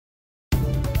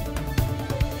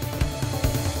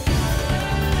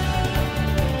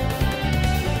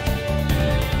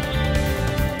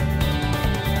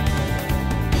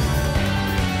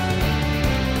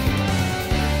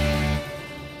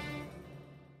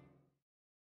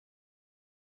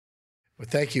Well,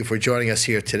 thank you for joining us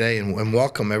here today, and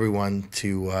welcome everyone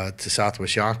to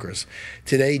Southwest Yonkers.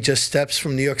 Today, just steps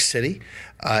from New York City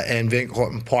and Van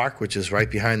Cortlandt Park, which is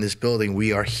right behind this building,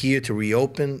 we are here to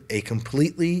reopen a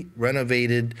completely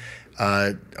renovated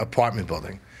apartment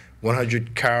building.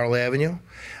 100 Caryl Avenue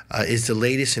is the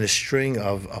latest in a string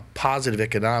of positive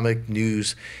economic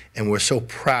news, and we're so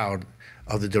proud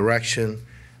of the direction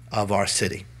of our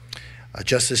city.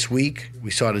 Just this week,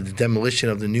 we started the demolition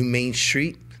of the new Main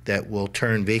Street that will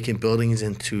turn vacant buildings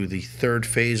into the third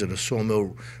phase of the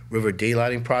Sawmill River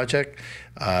Daylighting Project.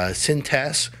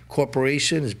 Cintas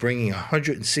Corporation is bringing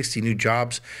 160 new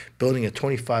jobs, building a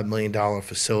 $25 million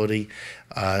facility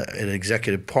at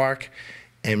Executive Park.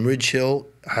 And Ridge Hill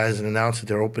has announced that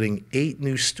they're opening 8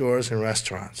 new stores and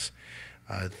restaurants.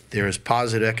 There is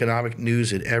positive economic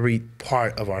news in every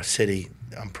part of our city,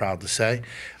 I'm proud to say.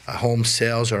 Home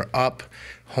sales are up.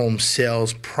 Home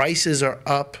sales prices are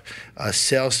up.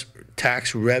 Sales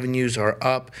tax revenues are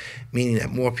up, meaning that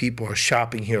more people are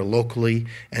shopping here locally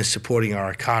and supporting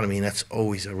our economy, and that's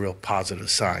always a real positive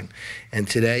sign. And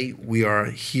today, we are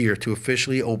here to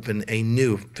officially open a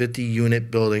new 50-unit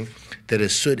building that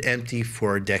has stood empty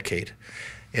for a decade.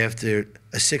 After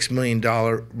a $6 million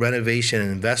renovation and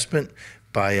investment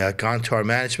by Gontar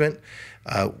Management,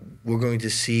 we're going to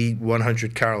see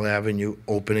 100 Caryl Avenue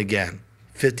open again.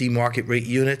 50 market rate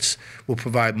units will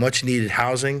provide much needed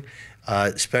housing,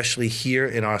 especially here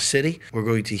in our city. We're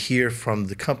going to hear from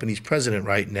the company's president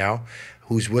right now,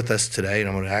 who's with us today, and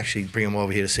I'm going to actually bring him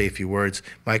over here to say a few words.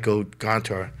 Michael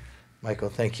Gontar. Michael,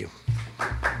 thank you.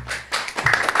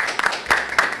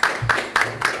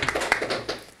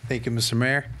 Thank you, Mr.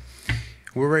 Mayor.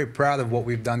 We're very proud of what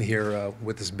we've done here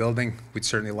with this building. We'd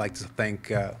certainly like to thank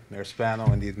Mayor SPano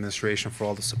and the administration for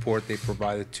all the support they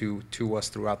provided to us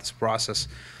throughout this process.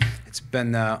 It's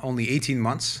been only 18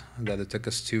 months that it took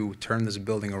us to turn this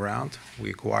building around. We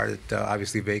acquired it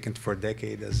obviously vacant for a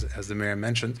decade, as the mayor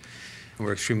mentioned, and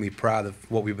we're extremely proud of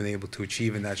what we've been able to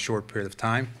achieve in that short period of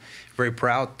time. Very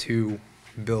proud to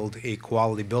build a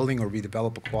quality building or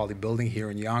redevelop a quality building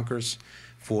here in Yonkers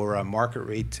for market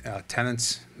rate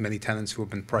tenants, many tenants who have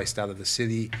been priced out of the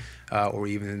city or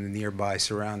even in the nearby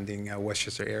surrounding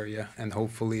Westchester area, and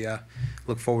hopefully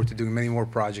look forward to doing many more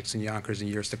projects in Yonkers in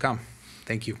years to come.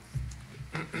 Thank you.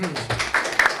 And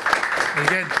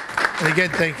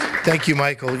again, thank you,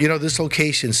 Michael. You know, this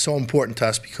location is so important to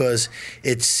us because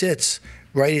it sits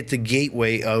right at the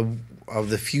gateway of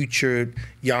the future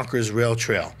Yonkers Rail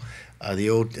Trail.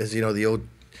 The old, as you know, the old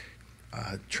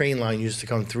train line used to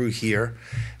come through here,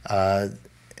 and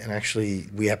actually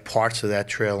we have parts of that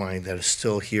trail line that are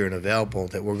still here and available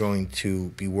that we're going to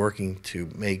be working to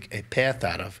make a path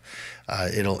out of.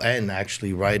 It'll end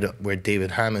actually right where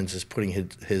David Hammonds is putting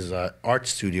his art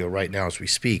studio right now as we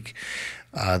speak.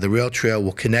 The rail trail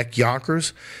will connect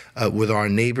Yonkers with our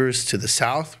neighbors to the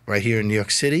south, right here in New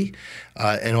York City,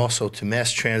 and also to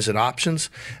mass transit options.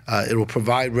 It will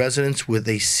provide residents with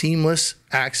a seamless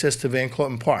access to Van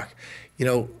Cortlandt Park. You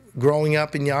know, growing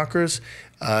up in Yonkers,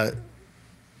 Van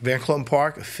Cortlandt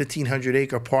Park, a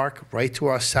 1,500-acre park right to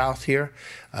our south here,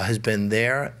 has been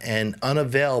there and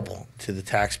unavailable to the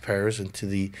taxpayers and to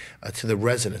the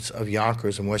residents of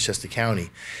Yonkers and Westchester County,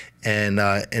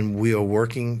 and we are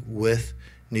working with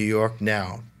New York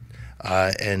now,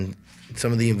 and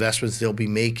some of the investments they'll be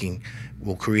making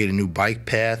will create a new bike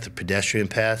path, pedestrian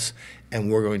paths, and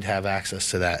we're going to have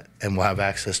access to that, and we'll have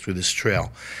access through this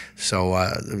trail. So,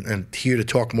 and here to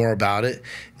talk more about it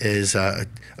is a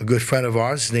good friend of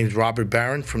ours. His name is Robert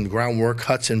Barron from the Groundwork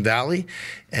Hudson Valley,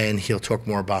 and he'll talk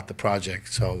more about the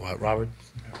project. So, Robert.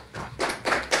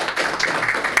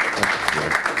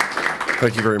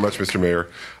 Thank you very much, Mr. Mayor.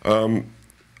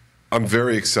 I'm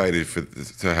very excited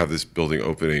to have this building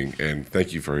opening, and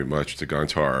thank you very much to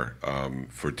Gontar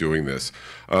for doing this.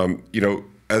 You know,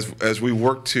 as we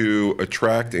work to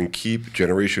attract and keep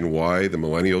Generation Y, the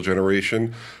millennial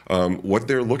generation, what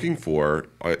they're looking for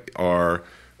are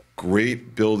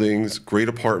great buildings, great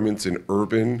apartments in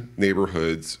urban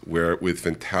neighborhoods with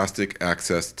fantastic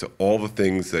access to all the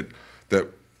things that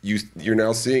you're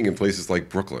now seeing in places like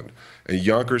Brooklyn. And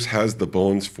Yonkers has the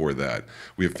bones for that.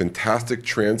 We have fantastic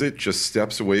transit just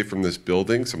steps away from this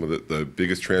building, some of the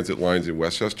biggest transit lines in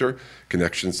Westchester,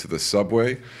 connections to the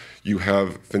subway. You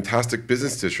have fantastic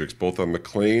business districts, both on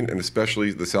McLean and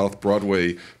especially the South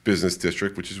Broadway Business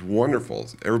District, which is wonderful.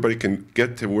 Everybody can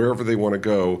get to wherever they want to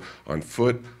go on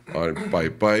foot, by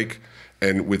bike,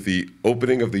 And with the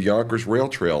opening of the Yonkers Rail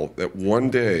Trail, that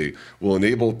one day will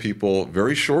enable people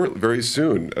very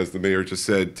soon, as the mayor just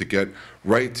said, to get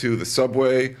right to the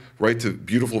subway, right to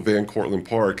beautiful Van Cortlandt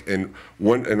Park, and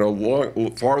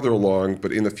farther along,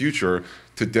 but in the future,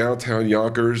 to downtown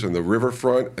Yonkers and the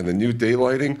riverfront and the new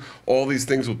daylighting. All these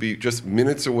things will be just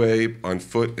minutes away on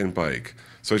foot and bike.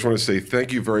 So I just want to say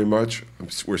thank you very much.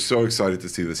 We're so excited to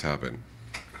see this happen.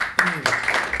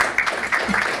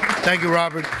 Thank you,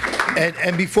 Robert.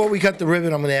 And before we cut the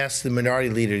ribbon, I'm going to ask the minority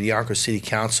leader of the Yonkers City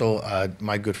Council,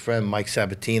 my good friend Mike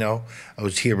Sabatino. I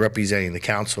was here representing the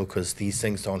council because these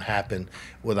things don't happen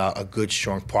without a good,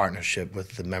 strong partnership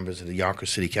with the members of the Yonkers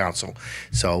City Council.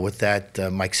 So with that,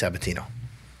 Mike Sabatino.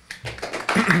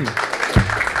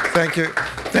 Thank you.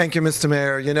 Thank you, Mr.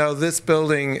 Mayor. You know, this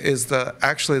building is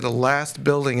actually the last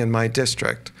building in my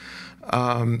district.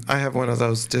 I have one of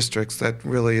those districts that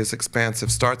really is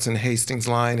expansive, starts in Hastings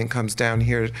Line and comes down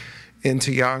here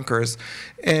into Yonkers.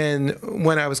 And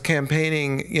when I was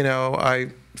campaigning, you know,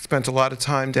 I spent a lot of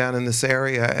time down in this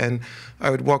area, and I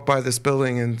would walk by this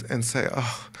building and say,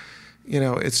 oh, you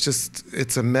know,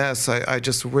 it's a mess. I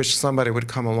just wish somebody would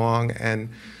come along and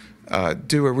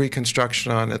do a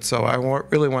reconstruction on it. So I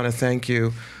really want to thank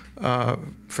you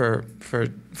for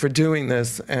doing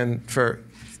this and for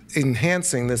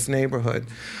enhancing this neighborhood.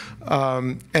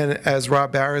 And as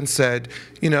Rob Barron said,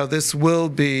 you know, this will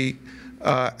be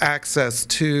access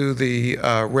to the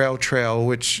rail trail,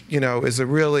 which, you know, is a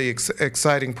really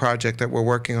exciting project that we're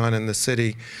working on in the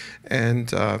city.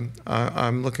 And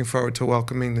I'm looking forward to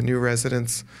welcoming the new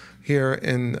residents here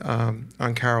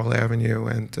on Caryl Avenue.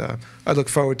 And I look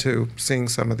forward to seeing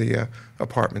some of the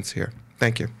apartments here.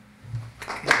 Thank you.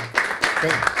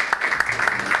 Great.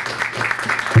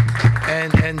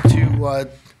 And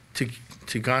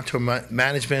to Contour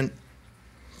Management,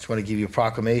 just want to give you a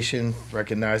proclamation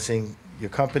recognizing your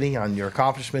company on your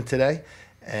accomplishment today,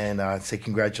 and say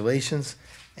congratulations.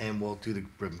 And we'll do the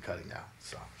ribbon cutting now.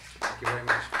 So, Thank you very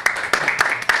much.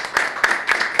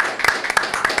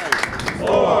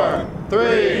 4,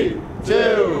 3,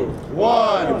 2,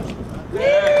 1.